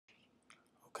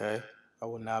Okay, I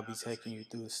will now be taking you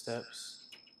through the steps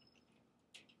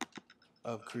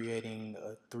of creating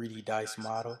a 3D dice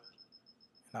model,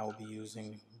 and I will be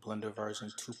using Blender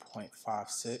version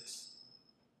 2.56.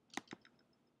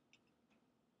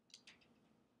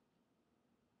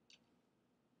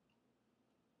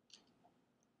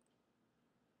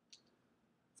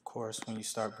 Of course, when you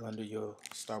start Blender, you'll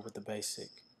start with the basic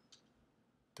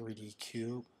 3D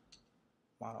cube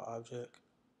model object.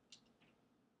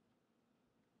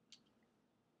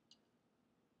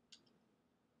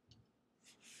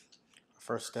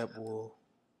 First step, we'll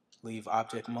leave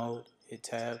object mode, hit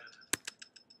tab.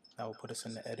 That will put us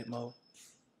in the edit mode.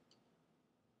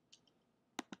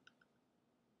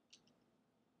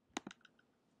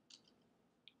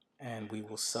 And we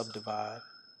will subdivide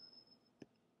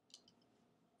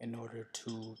in order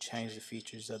to change the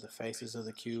features of the faces of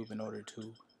the cube, in order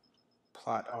to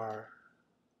plot our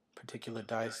particular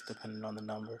dice depending on the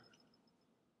number.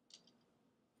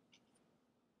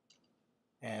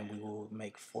 And we will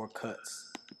make 4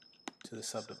 cuts to the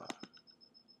subdivide.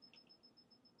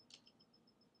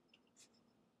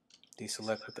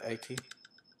 Deselect with the A key.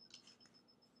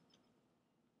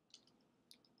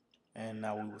 And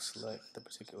now we will select the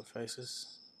particular faces.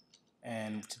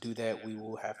 And to do that, we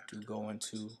will have to go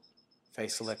into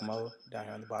face select mode down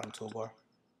here on the bottom toolbar.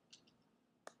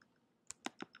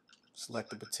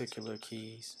 Select the particular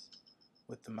keys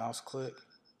with the mouse click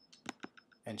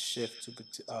and shift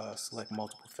to select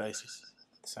multiple faces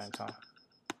at the same time.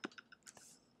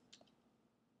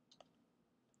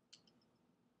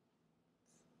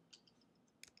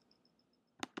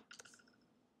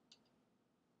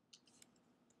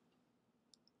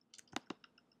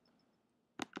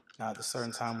 Now at a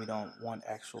certain time we don't want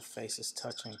actual faces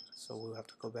touching, so we'll have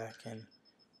to go back and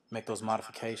make those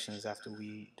modifications after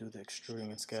we do the extruding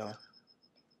and scaling.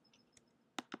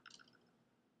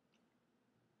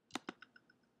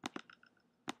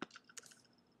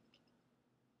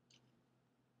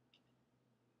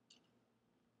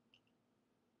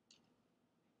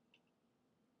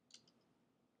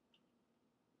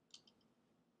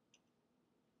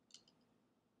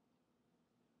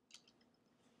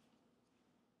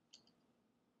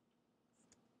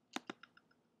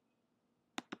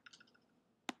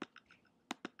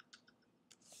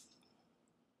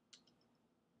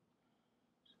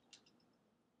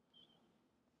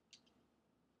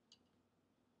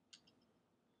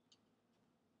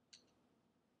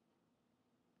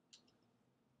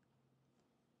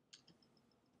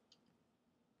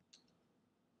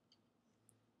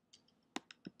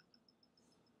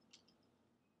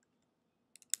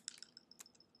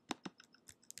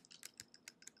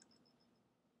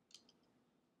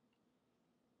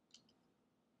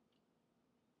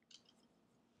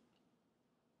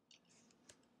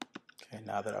 Okay,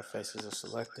 now that our faces are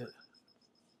selected,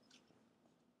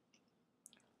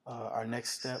 our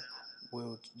next step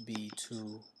will be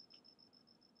to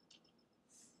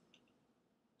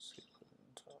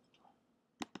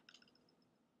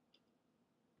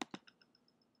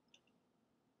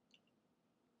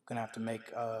we're gonna have to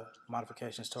make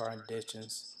modifications to our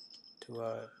additions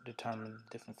to determine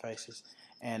different faces.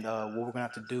 And what we're gonna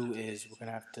have to do is we're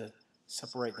gonna have to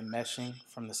separate the meshing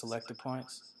from the selected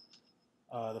points.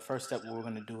 The first step what we're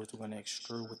gonna do is we're gonna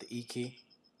extrude with the E key,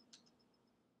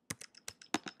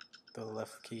 the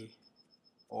left key,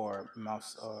 or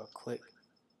mouse click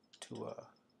to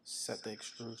set the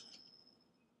extrusion.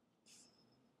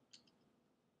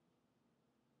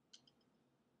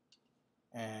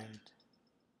 And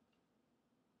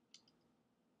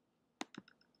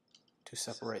to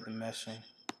separate the meshing,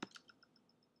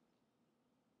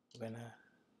 we're gonna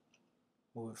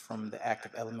move it from the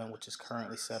active element, which is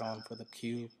currently set on for the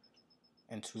cube,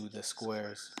 into the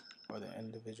squares or the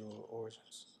individual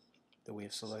origins that we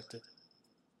have selected.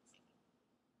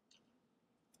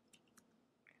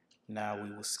 Now we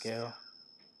will scale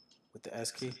with the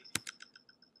S key,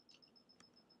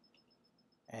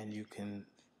 and you can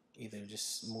either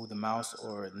just move the mouse,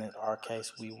 or in our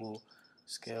case we will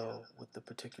scale with the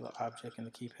particular object in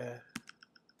the keypad.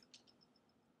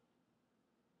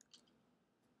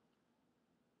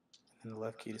 And the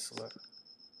left key to select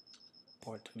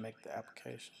or to make the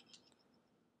application.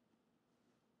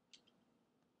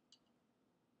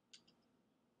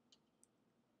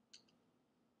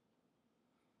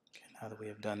 Okay, now that we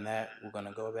have done that, we're going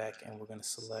to go back and we're going to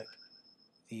select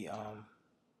the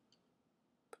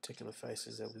particular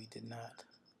faces that we did not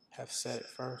have set at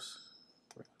first.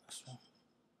 This one.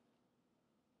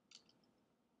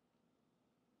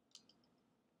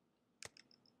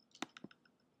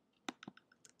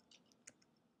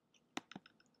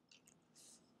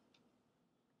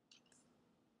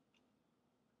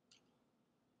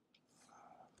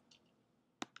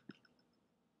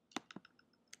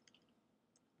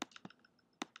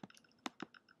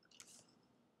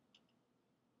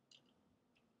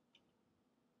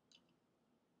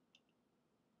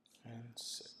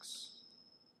 6.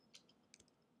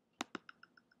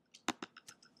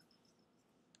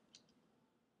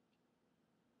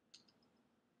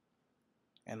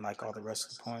 And like all the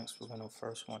rest of the points, we're going to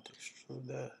first want to extrude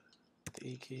that with the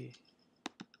E key,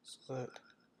 select.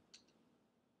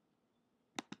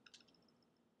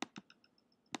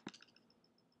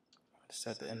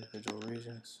 Set the individual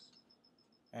regions.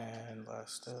 And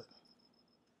last step,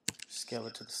 scale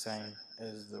it to the same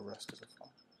as the rest of the phone.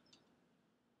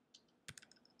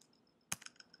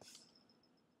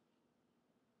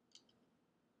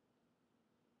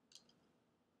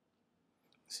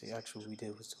 See, actually we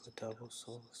did was do a double,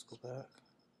 so let's go back.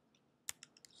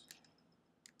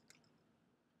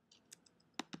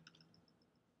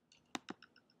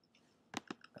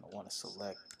 I'm going to want to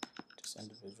select just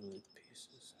individually the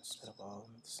pieces instead of all of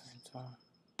them at the same time.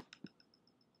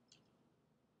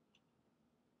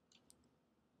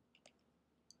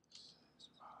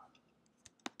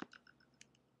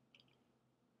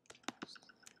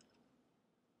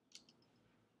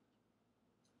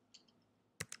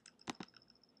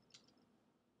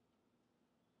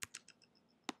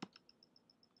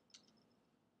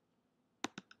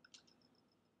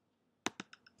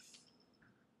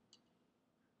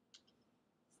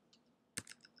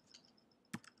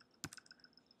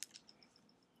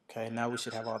 Okay, now we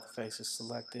should have all the faces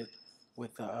selected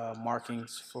with the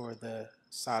markings for the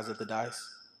size of the dice.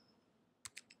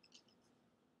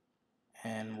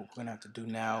 And what we're going to have to do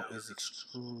now is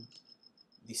extrude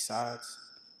the sides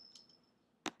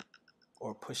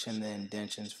or push in the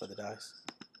indentions for the dice.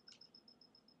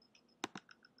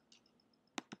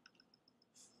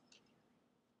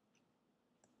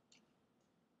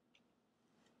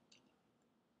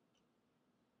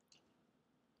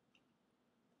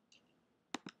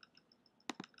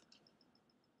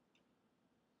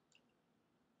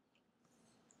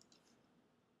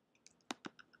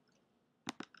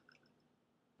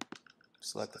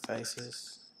 Select the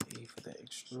faces, E for the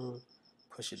extrude,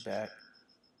 push it back,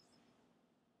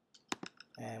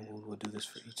 and we will do this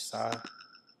for each side.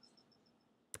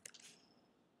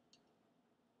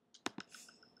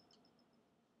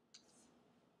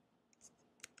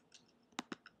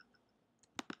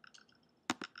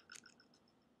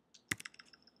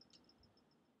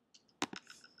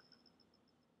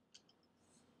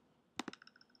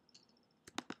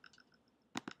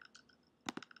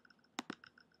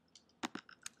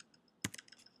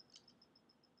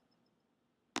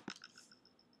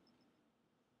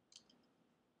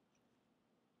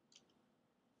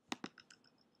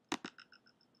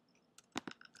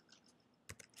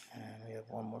 And we have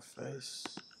one more face.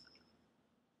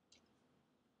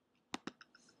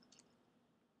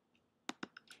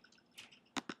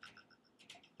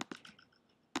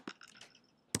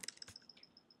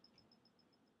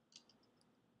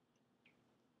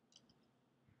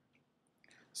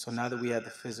 So now that we have the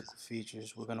physical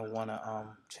features, we're going to want to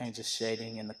change the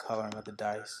shading and the coloring of the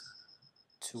dice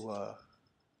to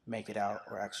make it out,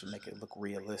 or actually make it look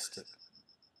realistic.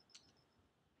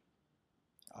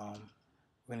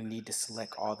 We're going to need to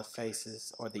select all the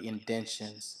faces or the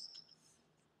indentions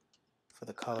for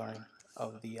the coloring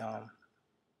of the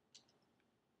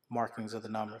markings of the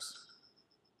numbers.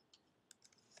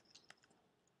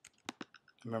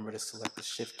 Remember to select the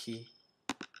Shift key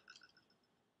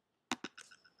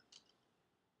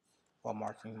while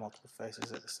marking multiple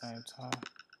faces at the same time.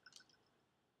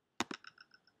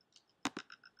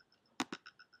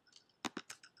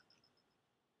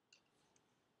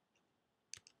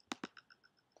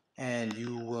 And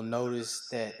you will notice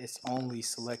that it's only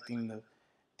selecting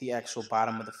the actual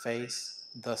bottom of the face,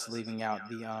 thus leaving out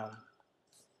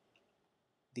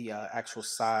the actual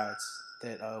sides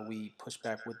that we push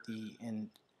back with the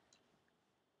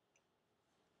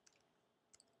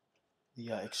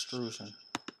extrusion.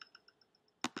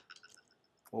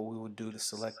 What we would do to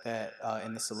select that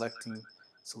in the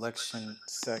selection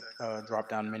drop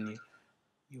down menu,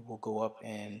 you will go up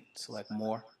and select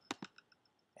more,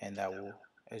 and that will,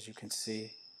 as you can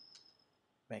see,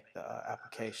 make the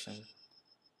application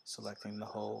selecting the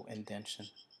whole indentation.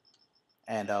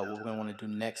 And what we're going to want to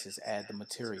do next is add the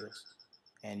materials,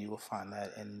 and you will find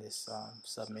that in this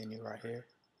sub menu right here.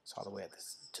 It's all the way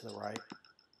to the right.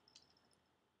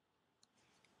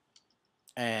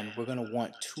 And we're going to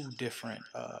want two different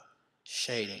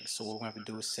shadings. So what we're going to have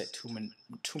to do is set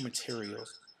two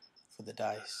materials for the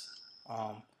dice.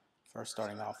 First,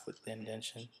 starting off with the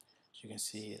indentation. As you can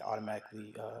see, it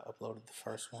automatically uploaded the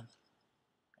first one.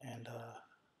 And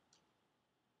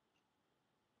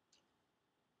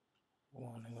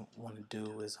what we want to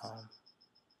do is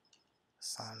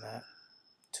assign that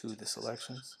to the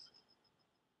selections.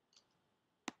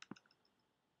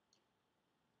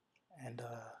 and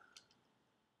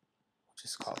we'll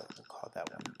just call it. We'll call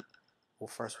that one. Well,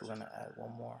 first we're gonna add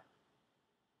one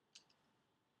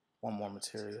more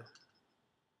material.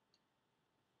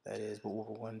 That is, but what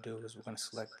we're going to do is we're going to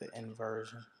select the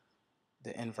inverse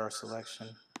selection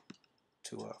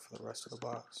to for the rest of the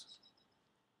box.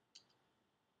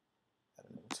 Add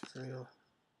a new material.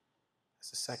 That's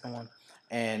the second one.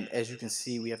 And as you can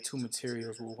see, we have two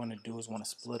materials. What we're going to do is want to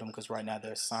split them because right now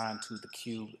they're assigned to the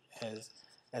cube as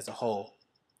a whole.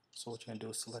 So what you're going to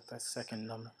do is select that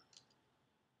second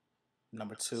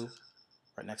number 2,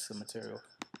 right next to the material.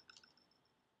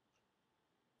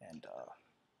 And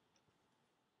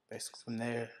basically from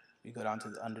there, you go down to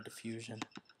the under diffusion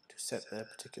to set the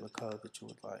particular color that you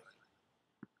would like.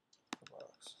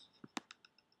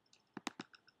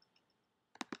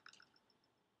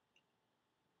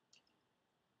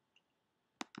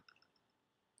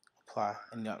 Apply,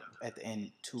 and at the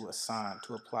end to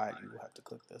apply it, you will have to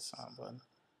click the assign button.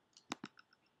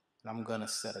 And I'm gonna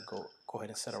set go ahead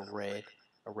and set a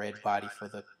red body for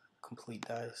the complete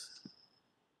dice.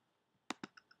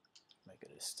 Make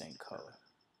it a distinct color.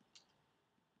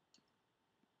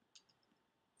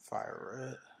 Fire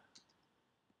red.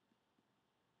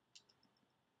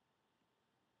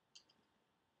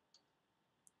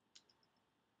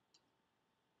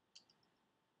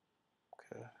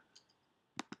 Okay.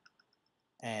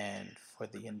 And for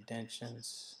the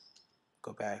indentions,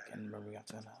 go back and remember you have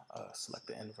to select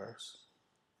the inverse.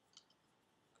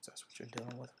 Because that's what you're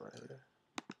dealing with right here.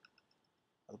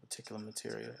 A particular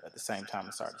material. At the same time,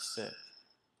 it's already set.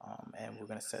 And we're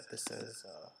going to set this as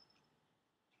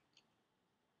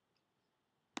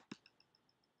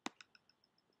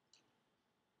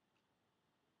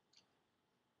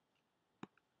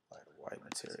like white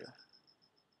material.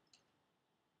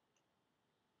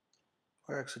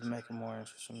 Or actually, to make it more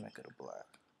interesting, make it a black.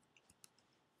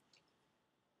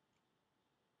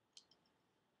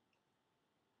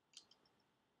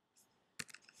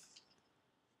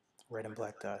 Red and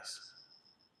black dice.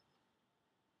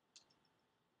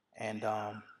 And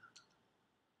gonna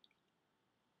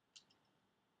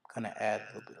add a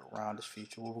little bit of roundish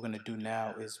feature. What we're gonna do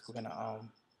now is we're gonna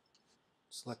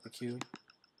select the cube.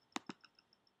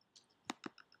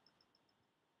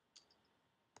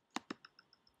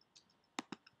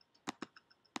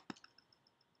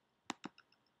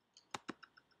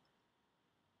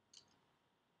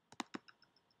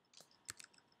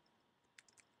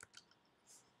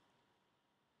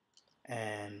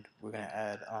 And we're gonna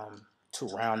add to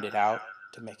round it out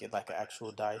to make it like an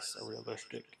actual dice, a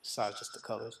realistic size, just the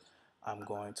colors. I'm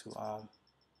going to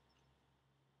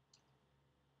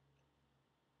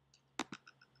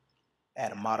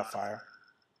add a modifier,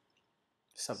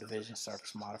 subdivision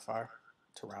surface modifier,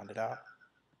 to round it out.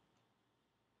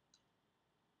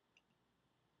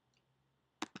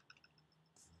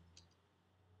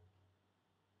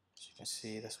 As you can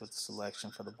see, that's with the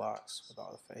selection for the box with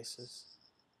all the faces.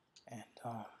 And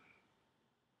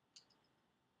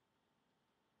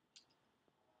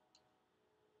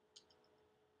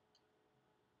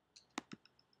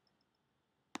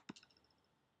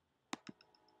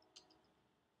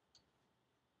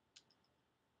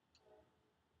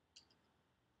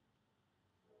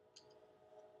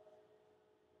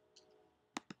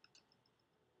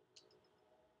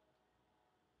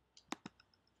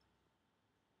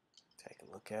take a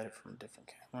look at it from a different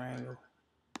camera angle.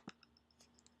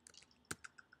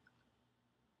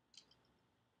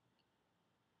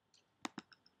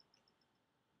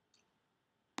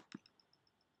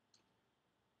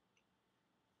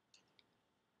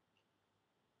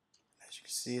 As you can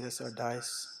see, that's our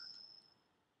dice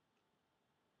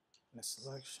in the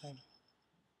selection.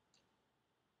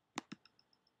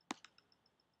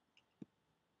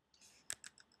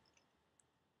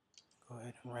 Go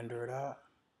ahead and render it out.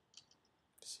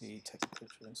 See, take a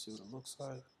picture and see what it looks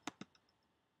like.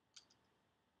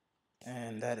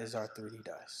 And that is our 3D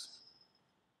dice.